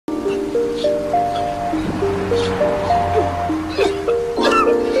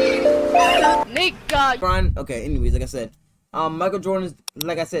Brian. Okay. Anyways, like I said, Michael Jordan is,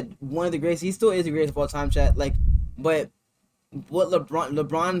 like I said, one of the greatest. He still is the greatest of all time, chat. Like, but what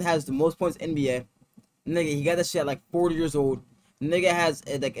LeBron has the most points in NBA. Nigga, he got that shit at like 40 years old. Nigga has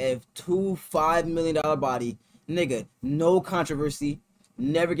like a $5 million body. Nigga, no controversy.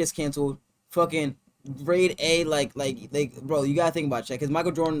 Never gets canceled. Fucking grade A, like, bro, you gotta think about it, cause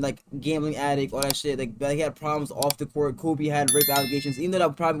Michael Jordan, like, gambling addict, all that shit, like, he had problems off the court. Kobe had rape allegations, even though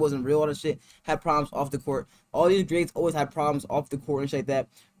that probably wasn't real, all that shit, had problems off the court. All these greats always had problems off the court and shit like that.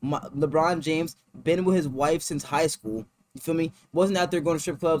 LeBron James, been with his wife since high school. You feel me? Wasn't out there going to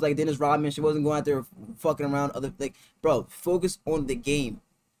strip clubs like Dennis Rodman. She wasn't going out there fucking around other, like, bro, focus on the game.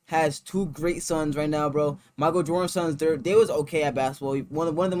 Has 2 great sons right now, bro. Michael Jordan's sons, they was okay at basketball. One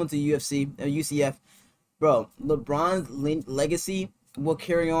of them went to UFC, UCF. Bro, LeBron's legacy will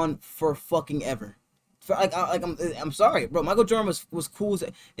carry on for fucking ever. I'm sorry, bro. Michael Jordan was cool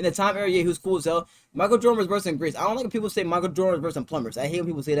in the time era. Yeah, he was cool as hell. Michael Jordan was worse than greats. I don't like when people say Michael Jordan was worse than plumbers. I hate when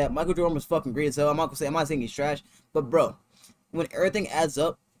people say that. Michael Jordan was fucking great as hell. I'm not saying he's trash, but bro, when everything adds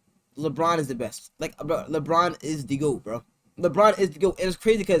up, LeBron is the best. Like, bro, LeBron is the GOAT, bro. LeBron is the GOAT. And it's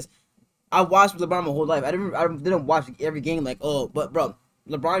crazy because I watched LeBron my whole life. I didn't watch every game, like, oh, but bro,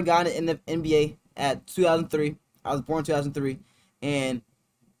 LeBron got it in the NBA at 2003. I was born in 2003, and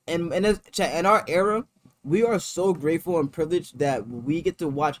in our era, we are so grateful and privileged that we get to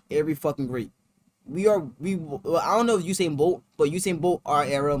watch every fucking great. I don't know if Usain Bolt, but Usain Bolt, our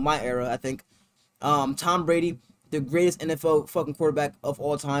era, my era, I think. Tom Brady, the greatest NFL fucking quarterback of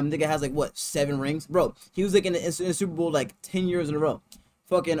all time. Nigga has like what, 7 rings, bro. He was like in the Super Bowl like 10 years in a row.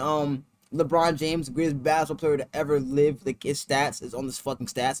 Fucking LeBron James, greatest basketball player to ever live. Like, his stats is on this fucking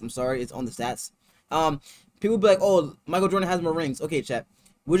stats. I'm sorry, it's on the stats. People be like, oh, Michael Jordan has more rings. Okay, chat.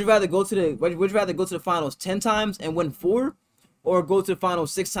 Would you rather go to the finals 10 times and win 4, or go to the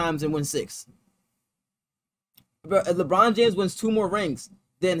finals 6 times and win 6? Bro, if LeBron James wins 2 more rings,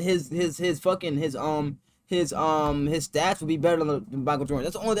 then his stats would be better than Michael Jordan.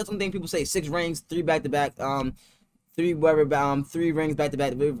 That's the only thing people say. 6 rings, 3 back to back, 3 rings back to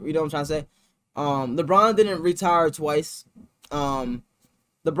back. You know what I'm trying to say? LeBron didn't retire twice.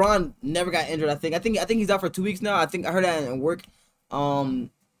 LeBron never got injured. I think he's out for 2 weeks now. I heard that in work. I'm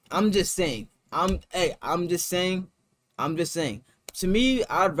just saying. I'm just saying. To me,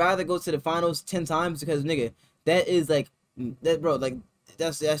 I'd rather go to the finals 10 times because, nigga, that is like that, bro. Like,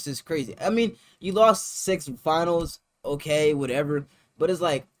 that's just crazy. I mean, you lost 6 finals, okay, whatever. But it's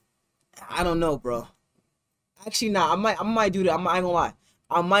like, I don't know, bro. Actually, nah, I might do that. I ain't gonna lie.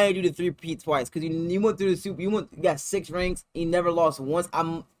 I might do the 3-peat twice because you went through the Super. You got 6 rings. You never lost once.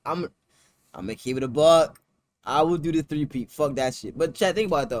 I'm gonna keep it a buck. I would do the 3-peat. Fuck that shit. But chat, think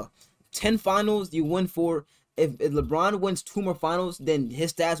about it though. 10 finals, you win 4. If LeBron wins 2 more finals, then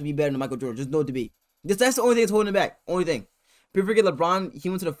his stats would be better than Michael Jordan. Just no debate. That's the only thing that's holding him back. Only thing. People forget LeBron. He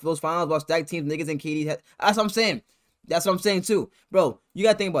went to those finals while stacked teams, niggas and KD had. That's what I'm saying. That's what I'm saying too, bro. You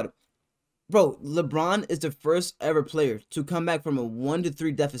gotta think about it. Bro, LeBron is the first ever player to come back from a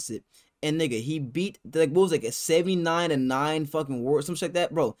 1-3 deficit. And nigga, he beat, like, what was it, like a 79-9 fucking Warriors, something like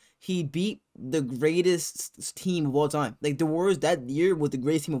that, bro. He beat the greatest team of all time. Like, the Warriors that year was the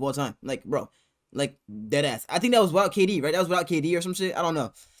greatest team of all time. Like, bro, like, dead ass. I think that was without KD, right? That was without KD or some shit. I don't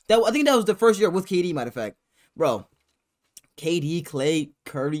know. I think that was the first year with KD, matter of fact. Bro, KD, Clay,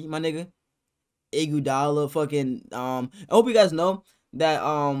 Curry, my nigga. Iguodala, fucking, I hope you guys know that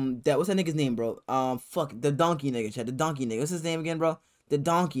what's that nigga's name, bro? Fuck, the donkey nigga, chat. The donkey nigga. What's his name again, bro? The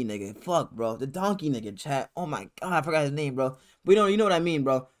donkey nigga. Fuck, bro. The donkey nigga, chat. Oh my god, I forgot his name, bro. But you know what I mean,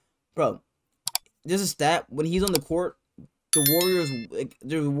 bro. Bro, there's a stat. When he's on the court,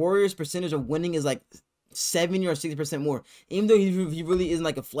 the Warriors percentage of winning is like 70 or 60% more. Even though he really isn't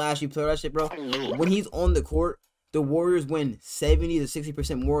like a flashy player, that shit, bro. When he's on the court, the Warriors win 70 to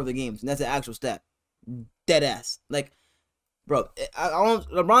 60% more of the games. And that's an actual stat. Dead ass. Like, bro,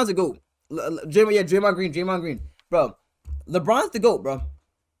 LeBron's the GOAT. Draymond Green. Bro, LeBron's the GOAT, bro.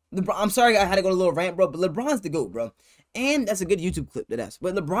 I'm sorry I had to go on a little rant, bro, but LeBron's the GOAT, bro. And that's a good YouTube clip, that ass.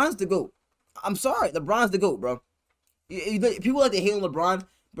 But LeBron's the GOAT. I'm sorry, LeBron's the GOAT, bro. People like to hate on LeBron,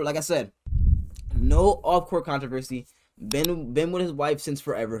 but like I said, no off-court controversy. Been with his wife since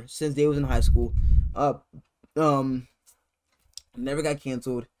forever, since they was in high school. Never got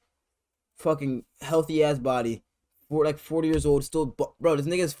canceled. Fucking healthy ass body. Like 40 years old, still, bro. This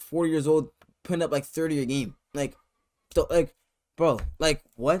nigga's 40 years old, putting up like 30 a game. Like, so, like, bro, like,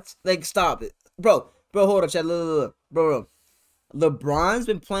 what? Like, stop it, bro. Hold on, chat. Look. Bro. LeBron's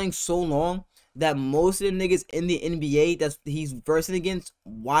been playing so long that most of the niggas in the NBA that he's versing against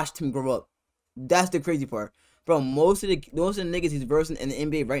watched him grow up. That's the crazy part. Bro, most of the niggas he's versing in the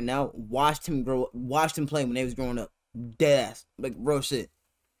NBA right now watched him play when they was growing up. Dead ass. Like real shit.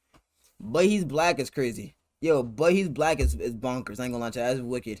 But he's black is crazy. Yo, but he's black is bonkers. I ain't gonna lie to you. That's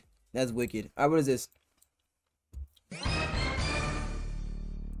wicked. That's wicked. Alright, what is this?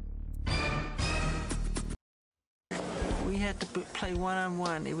 We had to play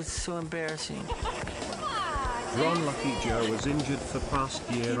one-on-one. It was so embarrassing. Ron Lucky Joe was injured for past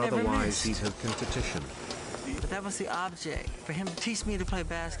year, otherwise he'd have competition. But that was the object, for him to teach me to play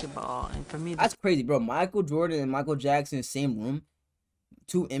basketball, and for me to... That's crazy, bro. Michael Jordan and Michael Jackson in the same room.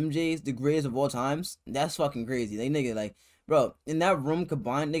 Two MJs, the greatest of all times. That's fucking crazy. Like, nigga, like, bro, in that room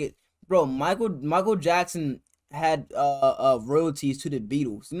combined, nigga, bro, Michael Jackson had royalties to the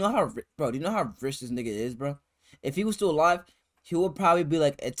Beatles. You know how, bro, do you know how rich this nigga is, bro? If he was still alive, he would probably be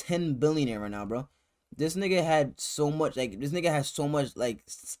like a 10 billionaire right now, bro. This nigga had so much, like, this nigga has so much, like,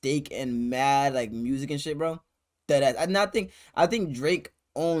 stake and mad, like, music and shit, bro. Deadass. I think Drake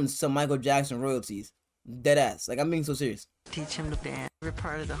owns some Michael Jackson royalties. Deadass. Like, I'm being so serious. Teach him to dance. Every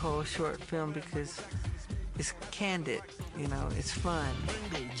part of the whole short film because it's candid, you know, it's fun.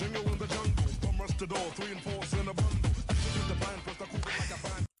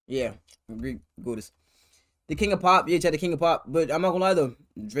 Yeah, agree. Go this. The King of Pop, yeah, chat, the King of Pop. But I'm not gonna lie though,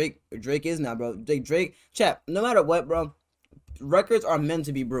 Drake is now, bro. Drake, chat. No matter what, bro, records are meant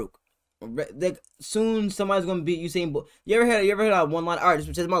to be broke. Like soon, somebody's gonna beat Usain Bolt. You ever heard that one line? All right,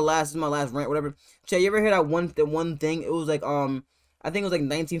 this is my last rant, whatever. Chat, you ever heard that one thing? It was like I think it was like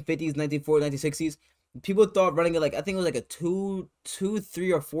 1950s, 1940s, 1960s. People thought running it like I think it was like a 2,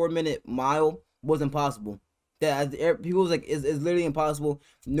 3, or 4 minute mile was impossible. That people was like, it's literally impossible.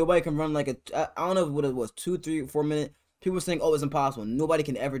 Nobody can run like I don't know what it was, 2, 3, 4 minute. People were saying, oh, it's impossible. Nobody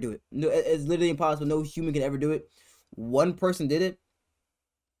can ever do it. No, it's literally impossible. No human can ever do it. One person did it.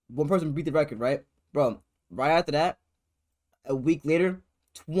 One person beat the record, right? Bro, right after that, a week later,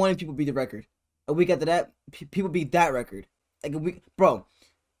 20 people beat the record. A week after that, people beat that record. Like a week, bro.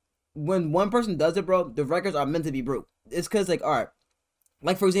 When one person does it, bro, the records are meant to be broke. It's because, like, all right.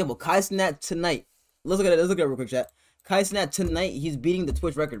 Like, for example, Kai Cenat tonight. Let's look at it real quick, chat. Kai Cenat tonight, he's beating the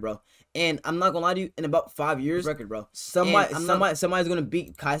Twitch record, bro. And I'm not gonna lie to you, in about 5 years, somebody's gonna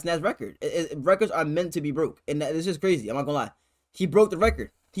beat Kai Cenat's record. Records are meant to be broke, and it's just crazy. I'm not gonna lie. He broke the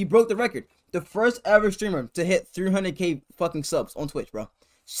record. He broke the record. The first ever streamer to hit 300K fucking subs on Twitch, bro.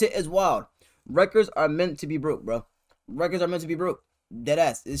 Shit is wild. Records are meant to be broke, bro. Records are meant to be broke.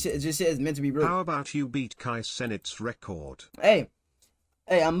 Deadass. It's just shit is meant to be broke. How about you beat Kai Cenat's record? Hey,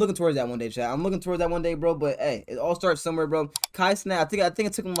 I'm looking towards that one day, chat. I'm looking towards that one day, bro. But hey, it all starts somewhere, bro. Kai Cenat, I think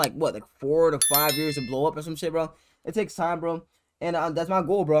it took him like 4 to 5 years to blow up or some shit, bro. It takes time, bro. And that's my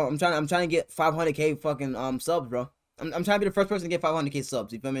goal, bro. I'm trying to get 500K fucking subs, bro. I'm trying to be the first person to get 500K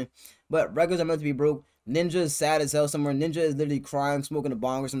subs. You feel me? But records are meant to be broke. Ninja is sad as hell somewhere. Ninja is literally crying, smoking a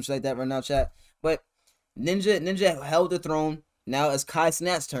bong or some shit like that right now, chat. But Ninja held the throne. Now it's Kai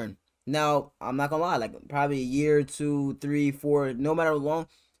Cenat's turn. Now, I'm not gonna lie, like probably a year, 2, 3, 4, no matter how long,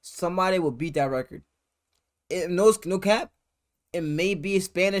 somebody will beat that record. No cap, it may be a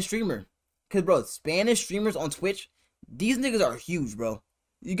Spanish streamer. Cause bro, Spanish streamers on Twitch, these niggas are huge, bro.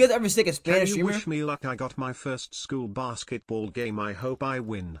 You guys ever sick of Spanish streamer? Wish me luck, I got my first school basketball game, I hope I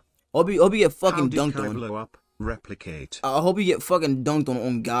win. Hope you get fucking How dunked did Kai on. blow up? Replicate. I hope you get fucking dunked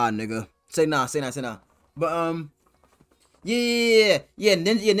on God, nigga. Say nah. But Yeah,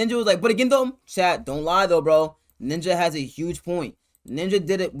 Ninja was like, but again though, chat, don't lie though, bro. Ninja has a huge point. Ninja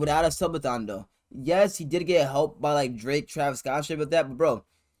did it without a subathon though. Yes, he did get help by like Drake, Travis Scott, shit with that, but bro,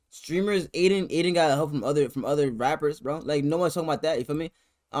 streamers, Aiden got help from other rappers, bro. Like no one's talking about that, you feel me?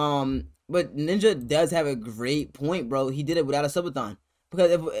 But Ninja does have a great point, bro. He did it without a subathon. Because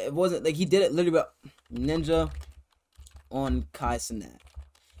if it wasn't like he did it literally Ninja on Kai Cenat.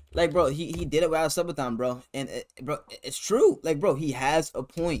 Like, bro, he did it without a subathon, bro. And, bro, it's true. Like, bro, he has a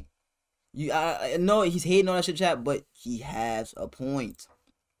point. I know he's hating on that shit, chat, but he has a point.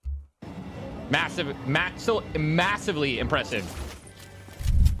 Massively impressive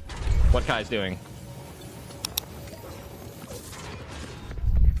what Kai's doing.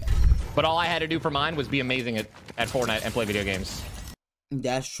 But all I had to do for mine was be amazing at Fortnite and play video games.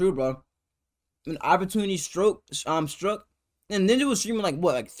 That's true, bro. When opportunity struck, and Ninja was streaming like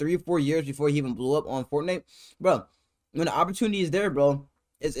what, like 3 or 4 years before he even blew up on Fortnite, bro. When the opportunity is there, bro,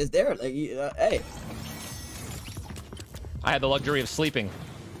 it's there. Like, hey, I had the luxury of sleeping.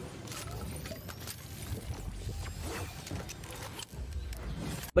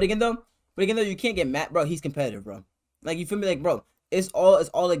 But again though, you can't get mad, bro. He's competitive, bro. Like, you feel me? Like, bro, it's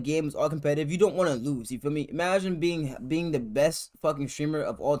all a game. It's all competitive. You don't want to lose. You feel me? Imagine being the best fucking streamer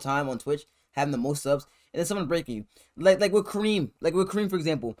of all time on Twitch. having the most subs, and then someone breaking you. Like with Kareem, for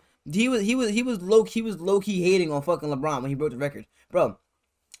example, he was low key hating on fucking LeBron when he broke the record, bro.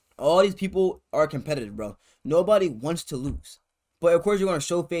 All these people are competitive, bro. Nobody wants to lose, but of course you're gonna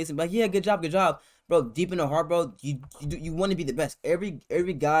show face and be like, yeah, good job, bro. Deep in the heart, bro, you want to be the best. Every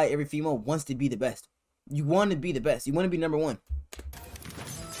guy, every female wants to be the best. You want to be the best. You want to be number one.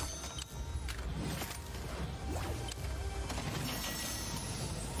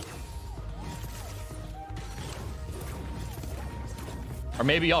 Or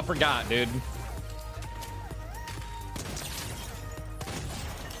maybe y'all forgot, dude.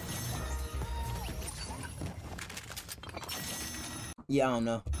 Yeah, I don't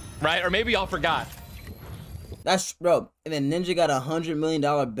know. Right? Or maybe y'all forgot. That's, bro. And then Ninja got $100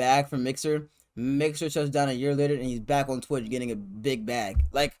 million bag from Mixer. Mixer shuts down a year later, and he's back on Twitch getting a big bag.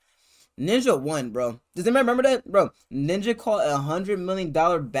 Like, Ninja won, bro. Does anybody remember that? Bro, Ninja caught $100 million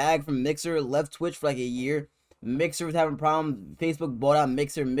bag from Mixer, left Twitch for like a year. Mixer was having problems. Facebook bought out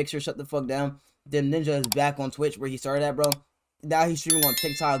Mixer. Mixer shut the fuck down. Then Ninja is back on Twitch where he started at, bro. Now he's streaming on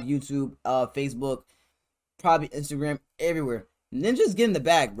TikTok, YouTube, Facebook, probably Instagram, everywhere. Ninja's getting the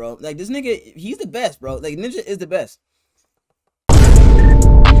bag, bro. Like, this nigga, he's the best, bro. Like, Ninja is the best.